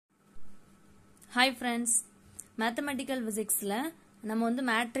Hi friends, mathematical physics la நம்ம வந்து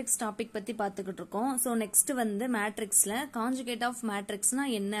matrix topic பத்தி பார்த்துக்கிட்டு இருக்கோம். So next வந்து matrixல conjugate of matrixனா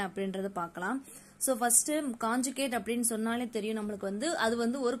என்ன அப்படின்றத பார்க்கலாம். So first conjugate அப்படின்னு சொன்னாலே தெரியும் நம்மளுக்கு வந்து அது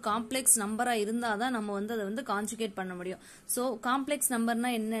வந்து ஒரு காம்ப்ளெக்ஸ் நம்பரா இருந்தாதான் நம்ம வந்து அதை வந்து கான்ஜுகேட் பண்ண முடியும். So காம்ப்ளெக்ஸ்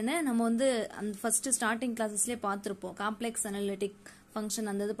நம்பர்னா என்னன்னு நம்ம வந்து அந்த ஃபர்ஸ்ட் ஸ்டார்டிங் கிளாஸஸ்லயே பார்த்திருப்போம். காம்ப்ளெக்ஸ் அனலிட்டிக் ஃபங்க்ஷன்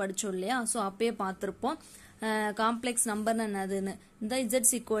அந்த இது படிச்சோம் இல்லையா? So அப்பயே பார்த்திருப்போம். காம்ப்ளெக்ஸ் நம்பர்னா என்னதுன்னு இந்த z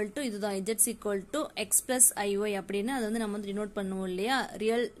equal to இதுதான் z equal to x plus iy அப்படின்னு அது வந்து நம்ம வந்து டினோட் பண்ணுவோம் இல்லையா?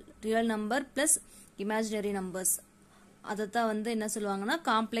 Real number plus imaginary numbers அதத்தான் வந்து என்ன சொல்லுவாங்கன்னா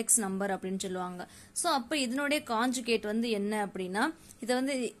காம்ப்ளெக்ஸ் நம்பர் அப்படின்னு சொல்லுவாங்க. ஸோ அப்போ இதனுடைய கான்ஜுகேட் வந்து என்ன அப்படின்னா இதை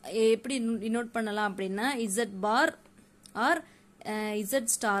வந்து எப்படி டினோட் பண்ணலாம் அப்படின்னா z பார் ஆர் z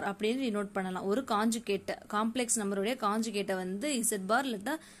ஸ்டார் அப்படின்னு டினோட் பண்ணலாம். ஒரு கான்ஜுகேட்டை காம்ப்ளெக்ஸ் நம்பருடைய கான்ஜுகேட்டை வந்து z பார்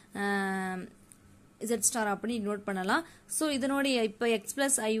இல்லாட்டா z ஸ்டார் அப்படி நோட் பண்ணலாம். ஸோ இதனுடைய இப்போ எக்ஸ்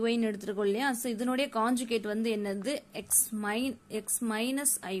பிளஸ் ஐஒய்னு எடுத்துருக்கோம் இல்லையா? ஸோ இதனுடைய கான்ஜுகேட் வந்து என்னது X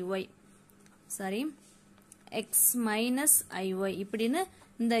minus ஐஒய் sorry X minus ஐஒய் இப்படின்னு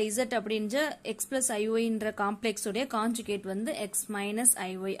இந்த z அப்படின்ற எக்ஸ் பிளஸ் ஐஒய்ன்ற காம்ப்ளெக்ஸ் உடைய கான்ஜுகேட் வந்து எக்ஸ் மைனஸ்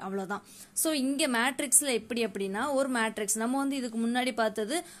ஐஒய் அவ்வளோதான். ஸோ இங்கே மேட்ரிக்ஸ்ல எப்படி அப்படின்னா ஒரு மேட்ரிக்ஸ் நம்ம வந்து இதுக்கு முன்னாடி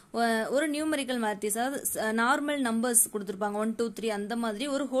பார்த்தது ஒரு நியூமரிக்கல் மேட்ரிக்ஸ் அதாவது நார்மல் நம்பர்ஸ் கொடுத்துருப்பாங்க 1 2 3 அந்த மாதிரி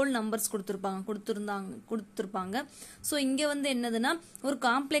ஒரு ஹோல் நம்பர்ஸ் கொடுத்துருப்பாங்க. ஸோ இங்கே வந்து என்னதுன்னா ஒரு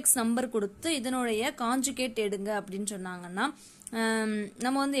காம்ப்ளெக்ஸ் நம்பர் கொடுத்து இதனுடைய கான்ஜுகேட் எடுங்க அப்படின்னு சொன்னாங்கன்னா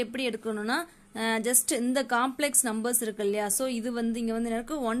நம்ம வந்து எப்படி எடுக்கணும்னா ஜஸ்ட் இந்த காம்ப்ளெக்ஸ் நம்பர்ஸ் இருக்கு இல்லையா? ஸோ இது வந்து இங்க வந்து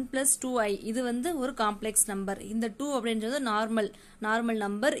எனக்கு 1 plus 2i இது வந்து ஒரு காம்ப்ளெக்ஸ் நம்பர். இந்த 2 அப்படின்றது நார்மல்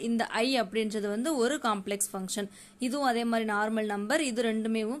நம்பர். இந்த i அப்படின்றது வந்து ஒரு காம்ப்ளெக்ஸ் ஃபங்க்ஷன். இதுவும் அதே மாதிரி நார்மல் நம்பர். இது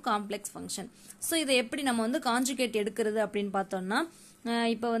ரெண்டுமே காம்ப்ளெக்ஸ் ஃபங்க்ஷன். ஸோ இதை எப்படி நம்ம வந்து கான்ஜுகேட் எடுக்கிறது அப்படின்னு பார்த்தோம்னா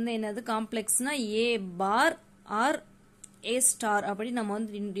இப்போ வந்து என்னது காம்ப்ளெக்ஸ்னா a bar R a star அப்படி நம்ம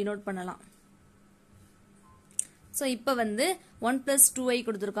வந்து டினோட் பண்ணலாம். ஸோ இப்போ வந்து 1 plus 2i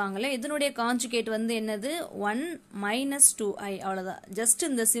கொடுத்துருக்காங்களே இதனுடைய கான்ஜுகேட் வந்து என்னது 1 minus 2i அவ்வளோதான். ஜஸ்ட்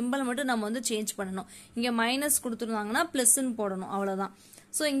இந்த சிம்பிள் மட்டும் நம்ம வந்து சேஞ்ச் பண்ணணும். இங்கே மைனஸ் கொடுத்துருந்தாங்கன்னா பிளஸ்ன்னு போடணும் அவ்வளோதான்.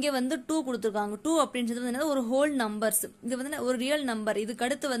 ஸோ இங்கே வந்து 2 கொடுத்துருக்காங்க. 2 அப்படின்றது வந்து ஒரு ஹோல் நம்பர்ஸ். இது வந்து ஒரு ரியல் நம்பர். இதுக்கு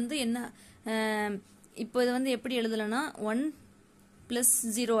அடுத்து வந்து என்ன இப்போ இது வந்து எப்படி எழுதலைன்னா 1 பிளஸ்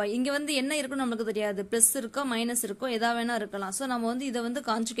 0i இங்க வந்து என்ன இருக்குன்னு நமக்கு தெரியாது. பிளஸ் இருக்கோ மைனஸ் இருக்கோ எதா வேணா இருக்கலாம். ஸோ நம்ம வந்து இதை வந்து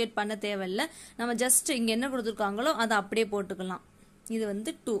கான்ஜுகேட் பண்ண தேவையில்லை. நம்ம ஜஸ்ட் இங்க என்ன கொடுத்துருக்காங்களோ அதை அப்படியே போட்டுக்கலாம். இது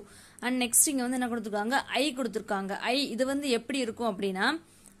வந்து 2 அண்ட் நெக்ஸ்ட் இங்க வந்து என்ன கொடுத்துருக்காங்க i கொடுத்துருக்காங்க. i இது வந்து எப்படி இருக்கும் அப்படின்னா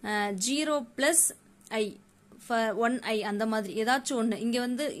 0 பிளஸ் i 1i அந்த மாதிரி ஏதாச்சும் ஒன்று. இங்க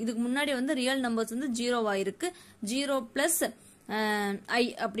வந்து இதுக்கு முன்னாடி வந்து ரியல் நம்பர்ஸ் வந்து 0வா இருக்கு. 0 பிளஸ் i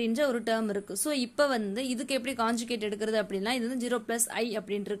அப்படின்ற ஒரு டேர்ம் இருக்கு. ஸோ இப்போ வந்து இதுக்கு எப்படி கான்ஜுகேட் எடுக்கிறது அப்படின்னா இது வந்து 0 பிளஸ் i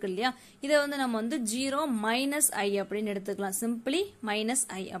அப்படின்னு இருக்கு இல்லையா? இதை வந்து நம்ம வந்து 0 மைனஸ் i அப்படின்னு எடுத்துக்கலாம். சிம்பிளி மைனஸ்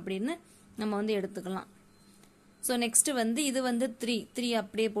i அப்படின்னு நம்ம வந்து எடுத்துக்கலாம். ஸோ நெக்ஸ்ட் வந்து இது வந்து 3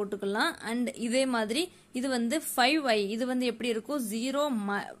 அப்படியே போட்டுக்கலாம். அண்ட் இதே மாதிரி இது வந்து 5i இது வந்து எப்படி இருக்கும் 0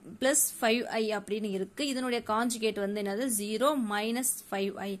 பிளஸ் 5i அப்படின்னு இருக்கு. இதனுடைய கான்ஜுகேட் வந்து என்னது 0 மைனஸ்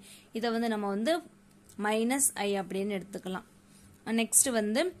 5i இதை வந்து நம்ம வந்து மைனஸ் i அப்படின்னு எடுத்துக்கலாம். நெக்ஸ்ட்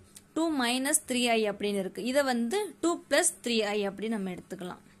வந்து 2 மைனஸ் 3i அப்படின்னு இருக்கு. இதை வந்து 2 பிளஸ் 3i அப்படின்னு நம்ம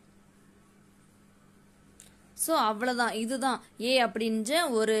எடுத்துக்கலாம். ஸோ அவ்வளோதான். இதுதான் ஏ அப்படின்ற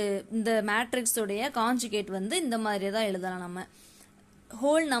ஒரு இந்த மேட்ரிக்ஸ் உடைய கான்ஜுகேட் வந்து இந்த மாதிரி தான் எழுதலாம். நம்ம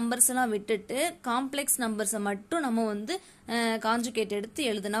ஹோல் நம்பர்ஸ் எல்லாம் விட்டுட்டு காம்ப்ளெக்ஸ் நம்பர்ஸை மட்டும் நம்ம வந்து கான்ஜுகேட் எடுத்து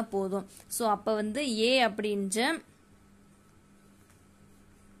எழுதுனா போதும். ஸோ அப்போ வந்து ஏ அப்படின்ற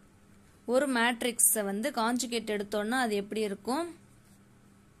ஒரு மேட்ரிக்ஸை வந்து கான்ஜுகேட் எடுத்தோம்னா அது எப்படி இருக்கும்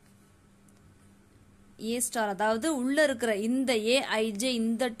ஏ ஸ்டார் அதாவது உள்ள இருக்கிற இந்த ஏஐஜே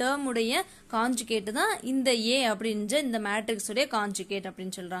இந்த டேர்ம் உடைய கான்ஜுகேட் தான் இந்த ஏ அப்படின்ற இந்த மேட்ரிக்ஸ் உடைய கான்ஜுகேட்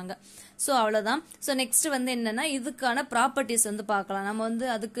அப்படின்னு சொல்றாங்க. ஸோ அவ்வளவுதான். ஸோ நெக்ஸ்ட் வந்து என்னன்னா இதுக்கான ப்ராப்பர்ட்டிஸ் வந்து பார்க்கலாம். நம்ம வந்து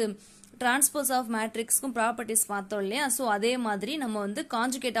அதுக்கு டிரான்ஸ்போஸ் ஆஃப் மேட்ரிக்ஸ்க்கும் ப்ராப்பர்ட்டிஸ் பார்த்தோம் இல்லையா? ஸோ அதே மாதிரி நம்ம வந்து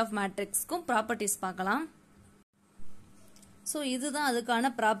கான்ஜுகேட் ஆஃப் மேட்ரிக்ஸ்க்கும் ப்ராப்பர்ட்டிஸ் பார்க்கலாம். ஸோ இதுதான் அதுக்கான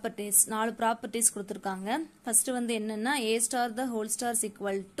ப்ராப்பர்ட்டிஸ். 4 ப்ராப்பர்ட்டிஸ் கொடுத்துருக்காங்க. ஃபர்ஸ்ட் வந்து என்னன்னா ஏ star the whole star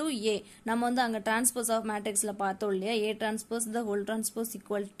equal to ஏ. நம்ம வந்து அங்கே டிரான்ஸ்போஸ் ஆஃப் மேட்ரிக்ஸ்ல பார்த்தோம் இல்லையா? ஏ transpose the whole transpose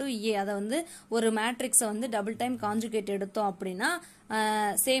equal to ஏ. அதை வந்து ஒரு மேட்ரிக்ஸை வந்து டபுள் டைம் கான்ஜுகேட் எடுத்தோம் அப்படின்னா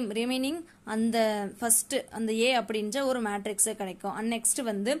சேம் ரிமைனிங் அந்த ஃபர்ஸ்ட் அந்த ஏ அப்படின்ற ஒரு மேட்ரிக்ஸே கிடைக்கும். அண்ட் நெக்ஸ்ட்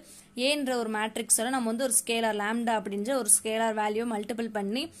வந்து ஏன்ற ஒரு மேட்ரிக்ஸோட நம்ம வந்து ஒரு ஸ்கேலார் லாம்டா அப்படின்ற ஒரு ஸ்கேலார் வேல்யூ மல்டிபிள்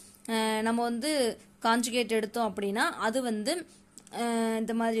பண்ணி நம்ம வந்து கான்ஜுகேட் எடுத்தோம் அப்படின்னா அது வந்து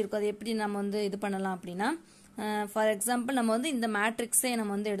இந்த மாதிரி இருக்கும். அது எப்படி நம்ம வந்து இது பண்ணலாம் அப்படின்னா ஃபார் எக்ஸாம்பிள் நம்ம வந்து இந்த மேட்ரிக்ஸே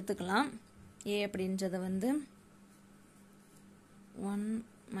நம்ம வந்து எடுத்துக்கலாம். ஏ அப்படின்றத வந்து 1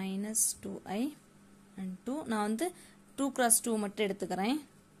 மைனஸ் 2i அண்ட் 2 நான் வந்து 2 cross 2 மட்டும் எடுத்துக்கிறேன்.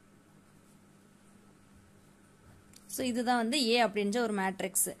 ஸோ இதுதான் வந்து ஏ அப்படின்ற ஒரு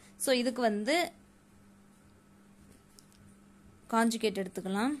மேட்ரிக்ஸ். ஸோ இதுக்கு வந்து கான்ஜுகேட்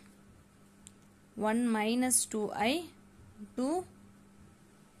எடுத்துக்கலாம். 1 minus 2i 2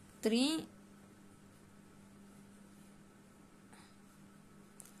 3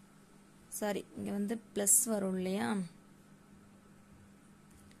 சாரி இங்க வந்து பிளஸ் வரும் இல்லையா,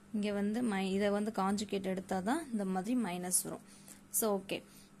 இங்க வந்து இதை வந்து கான்ஜுகேட் எடுத்தாதான் இந்த மாதிரி மைனஸ் வரும். ஸோ ஓகே,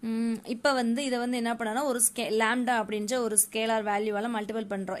 இப்போ வந்து இதை வந்து என்ன பண்ணனா ஒரு லாம்டா அப்படின்ற ஒரு ஸ்கேலார் வேல்யூவால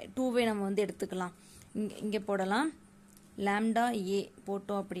மல்டிபிள் பண்றோம். 2வே நம்ம வந்து எடுத்துக்கலாம். இங்க போடலாம். லாம்டா ஏ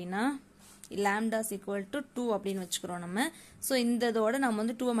போட்டோம் அப்படின்னா லாம்டா இஸ் ஈக்குவல் டு 2 அப்படின்னு வச்சுக்கிறோம் நம்ம. ஸோ இந்த இதோட நம்ம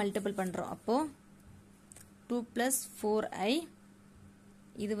வந்து 2வை மல்டிபிள் பண்றோம். அப்போ 2 plus 4i,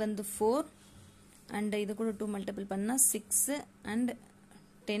 இது வந்து 4 அண்ட் இது கூட 2 மல்டிபிள் பண்ணா 6 அண்ட்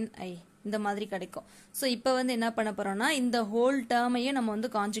 10i இந்த மாதிரி கிடைக்கும். ஸோ இப்போ வந்து என்ன பண்ண போறோம்னா இந்த ஹோல் டேர்மையும் நம்ம வந்து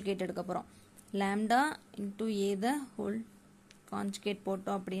கான்ஜுகேட் எடுக்க போறோம். Lambda into A the whole conjugate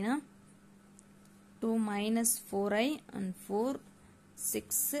போட்டோம் அப்படின்னா 2 minus 4i and 4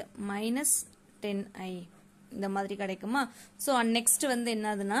 6 minus 10i இந்த மாதிரி கிடைக்குமா. ஸோ நெக்ஸ்ட் வந்து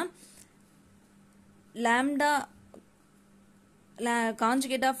என்னதுன்னா lambda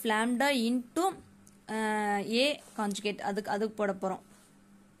conjugate of lambda into A conjugate அதுக்கு போட போறோம்.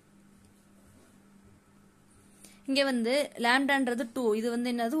 இங்க வந்து லாம்டான்றது 2, இது வந்து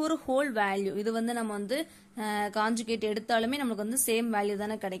என்னது ஒரு ஹோல் வேல்யூ. இது வந்து நம்ம வந்து கான்ஜுகேட் எடுத்தாலுமே நமக்கு வந்து சேம் வேல்யூ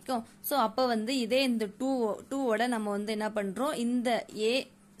தானே கிடைக்கும். ஸோ அப்போ வந்து இதே இந்த 2ஓட நம்ம வந்து என்ன பண்றோம், இந்த ஏ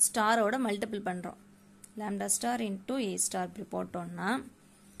ஸ்டாரோட மல்டிபிள் பண்றோம். Lambda star into A star இப்படி போட்டோம்னா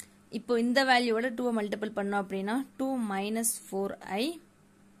இப்போ இந்த வேல்யூவோட 2 மல்டிபிள் பண்ணோம் அப்படின்னா 2 minus 4i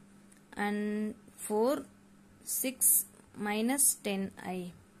and 4 6 minus 10i.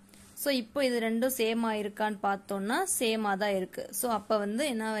 So இப்போ இது ரெண்டும் சேமா இருக்கான்னு பார்த்தோம்னா சேமா தான் இருக்கு. ஸோ அப்போ வந்து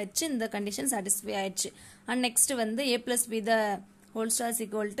என்ன ஆயிடுச்சு, இந்த கண்டிஷன் சாட்டிஸ்ஃபை ஆயிடுச்சு. அண்ட் நெக்ஸ்ட் வந்து a plus b the whole star is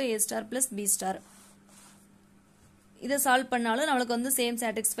equal to a star plus b star. இதை சால்வ் பண்ணாலும் நம்மளுக்கு வந்து சேம்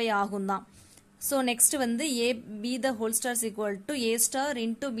சாட்டிஸ்ஃபை ஆகும் தான். ஸோ நெக்ஸ்ட் வந்து a b the whole star is equal to a star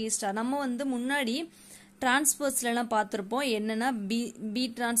into b star. நம்ம வந்து முன்னாடி டிரான்ஸ்போஸ்லாம் பார்த்துருப்போம். என்னன்னா b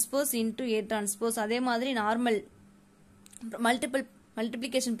transpose into a transpose. அதே மாதிரி normal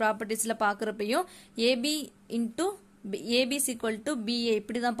multiplication ப்ராப்பர்ட்டிஸ்ல பார்க்குறப்பையும் AB into AB is equal to BA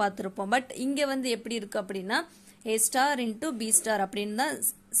இப்படி தான் பார்த்துருப்போம். பட் இங்கே வந்து எப்படி இருக்கு அப்படின்னா ஏ ஸ்டார் இன்டூ பி ஸ்டார் அப்படின்னு தான்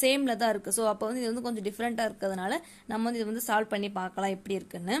சேம்ல தான் இருக்கு. ஸோ அப்போ வந்து இது வந்து கொஞ்சம் டிஃப்ரெண்டா இருக்கிறதுனால நம்ம வந்து இது வந்து சால்வ் பண்ணி பார்க்கலாம் எப்படி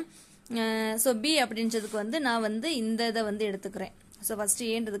இருக்குன்னு. ஸோ பி அப்படின்றதுக்கு வந்து நான் வந்து இந்த இதை வந்து எடுத்துக்கிறேன். ஸோ ஃபர்ஸ்ட்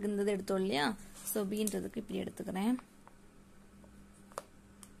ஏன்றதுக்கு இந்த இதை எடுத்தோம் இல்லையா, ஸோ பின்றதுக்கு இப்படி எடுத்துக்கிறேன்.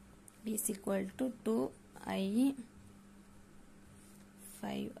 B is equal to 2i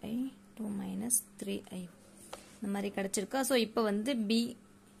 5i 2 minus 3i இந்த மாதிரி கிடைச்சிருக்கா. ஸோ இப்போ வந்து b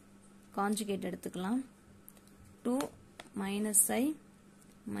கான்ஜுகேட் எடுத்துக்கலாம். 2 minus i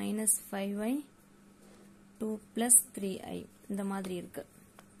minus 5i 2 plus 3i இந்த மாதிரி இருக்கு.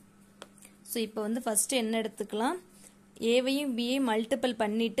 ஸோ இப்போ வந்து ஃபர்ஸ்ட் என்ன எடுத்துக்கலாம், ஏவையும் பியையும் மல்டிபிள்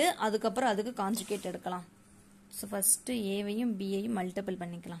பண்ணிட்டு அதுக்கப்புறம் அதுக்கு கான்ஜுகேட் எடுக்கலாம். ஸோ ஃபர்ஸ்ட் ஏவையும் பியையும் மல்டிபிள்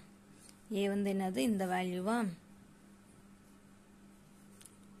பண்ணிக்கலாம். ஏ வந்து என்னது இந்த வேல்யூவா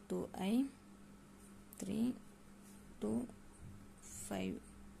 2i 3 2 5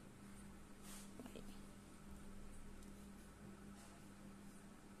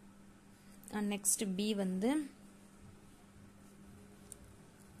 and next b வந்து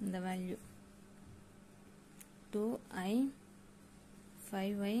இந்த வேல்யூ 2i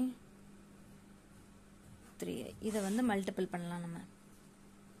 5i 3i இதை வந்து மல்டிபிள் பண்ணலாம். நம்ம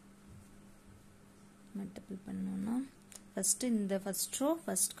மல்டிபிள் பண்ணோம்னா ஃபர்ஸ்ட் இந்த ஃபர்ஸ்ட் ரோ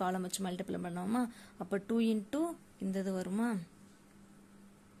ஃபர்ஸ்ட் காலம் வச்சு மல்டிபிள் பண்ணுவோமா, அப்போ 2 இன்டூ இந்த இது வருமா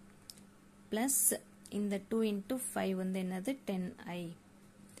பிளஸ் இந்த 2 இன்டூ 5 வந்து என்னது 10i.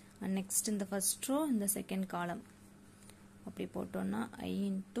 அண்ட் நெக்ஸ்ட் இந்த ஃபர்ஸ்ட் ரோ இந்த செகண்ட் காலம் அப்படி போட்டோம்னா i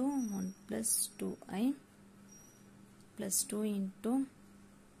into 1 plus 2i plus 2 into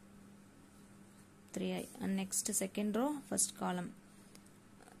 3i. And next second row first column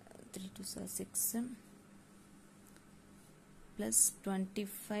 3 2 6 plus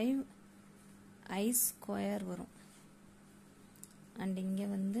 25i square வரும். and இங்க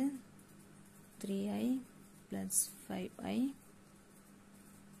வந்து 3i plus 5i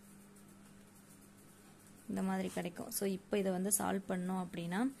இந்த மாதிரி கிடைக்கும். ஸோ இப்போ இதை வந்து சால்வ் பண்ணோம்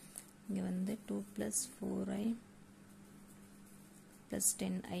அப்படின்னா இங்க வந்து 2 plus 4i plus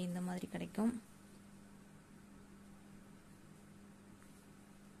 10i இந்த மாதிரி கிடைக்கும்.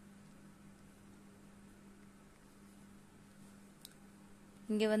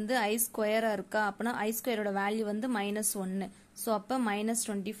 இங்க வந்து i ஸ்கொயரா இருக்கா, அப்பனா i ஸ்கொயரோட வேல்யூ வந்து -1. ஸோ அப்போ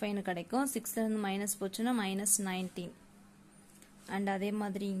 -25 கிடைக்கும். 6 மைனஸ் போச்சுன்னா -19. அண்ட் அதே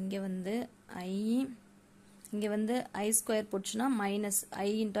மாதிரி இங்கே வந்து இங்கே வந்து I ஸ்கொயர் போச்சுன்னா minus I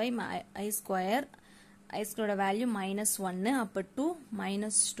into I square. I ஸ்கொயரோட வேல்யூ -1, அப்போ 2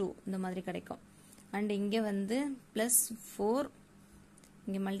 -2 இந்த மாதிரி கிடைக்கும். அண்ட் இங்கே வந்து +4,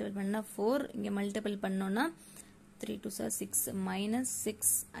 இங்கே மல்டிபிள் பண்ணால் 4, இங்கே மல்டிபிள் பண்ணோன்னா 3 2 6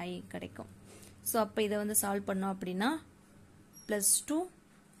 -6I கிடைக்கும். ஸோ அப்போ இதை வந்து சால்வ் பண்ணோம் அப்படின்னா +2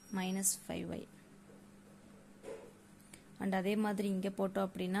 -5y. அண்ட் அதே மாதிரி இங்கே போட்டோம்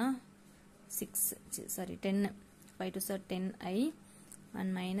அப்படின்னா 10 5 2 10I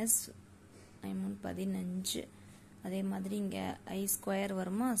அண்ட் -15. அதே மாதிரி இங்கே I ஸ்கொயர்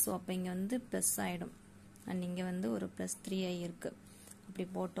வருமா, ஸோ அப்போ இங்கே வந்து ப்ளஸ் ஆகிடும். அண்ட் இங்கே வந்து ஒரு +3I இருக்குது. அப்படி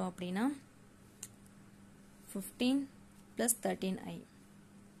போட்டோம் அப்படின்னா 15 + 13I.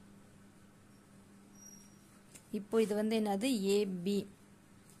 இப்போ இது வந்து என்னது AB.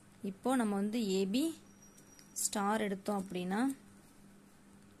 இப்போ நம்ம வந்து AB ஸ்டார் எடுத்தோம் அப்படின்னா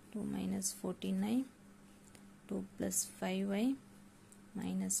 2 - 14I 2 + 5I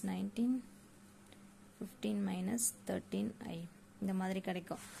 -19 15 - 13I இந்த மாதிரி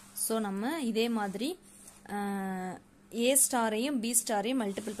கிடைக்கும். ஸோ நம்ம இதே மாதிரி A ஸ்டாரையும் B ஸ்டாரையும்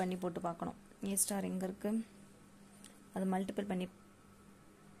மல்டிபிள் பண்ணி போட்டு பார்க்கணும். A ஸ்டார் எங்கே இருக்கு, அது மல்டிபிள் பண்ணி.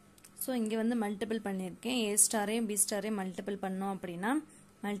 ஸோ இங்கே வந்து மல்டிபிள் பண்ணியிருக்கேன். A ஸ்டாரையும் B ஸ்டாரையும் மல்டிபிள் பண்ணோம் அப்படின்னா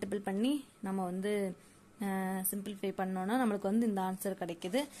மல்டிபிள் பண்ணி நம்ம வந்து சிம்பிளிஃபை பண்ணோன்னா நம்மளுக்கு வந்து இந்த ஆன்சர்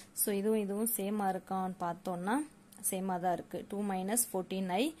கிடைக்குது. ஸோ இதுவும் சேமாக இருக்கான்னு பார்த்தோன்னா சேமாக தான் இருக்குது. 2 -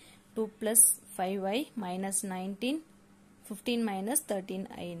 14I 2 + 5I -19 15 -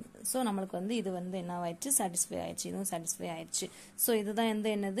 13I. ஸோ நம்மளுக்கு வந்து இது வந்து என்ன ஆயிடுச்சு, சாட்டிஸ்ஃபை ஆயிடுச்சு. இதுவும் சாட்டிஸ்ஃபை ஆயிடுச்சு. ஸோ இதுதான்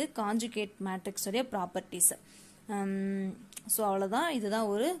என்னது கான்ஜுகேட் மேட்ரிக்ஸோடைய ப்ராப்பர்ட்டிஸ். ஸோ அவ்வளோதான். இதுதான்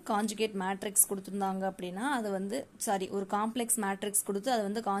ஒரு கான்ஜுகேட் மேட்ரிக்ஸ் கொடுத்துருந்தாங்க அப்படின்னா அது வந்து ஒரு காம்ப்ளெக்ஸ் மேட்ரிக்ஸ் கொடுத்து அதை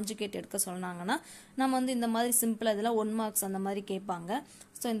வந்து கான்ஜுகேட் எடுக்க சொன்னாங்கன்னா நம்ம வந்து இந்த மாதிரி சிம்பிள் இதெல்லாம் 1 மார்க்ஸ் அந்த மாதிரி கேட்பாங்க.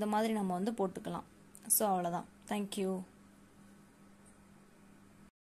 ஸோ இந்த மாதிரி நம்ம வந்து போட்டுக்கலாம். ஸோ அவ்வளோதான். தேங்க்யூ.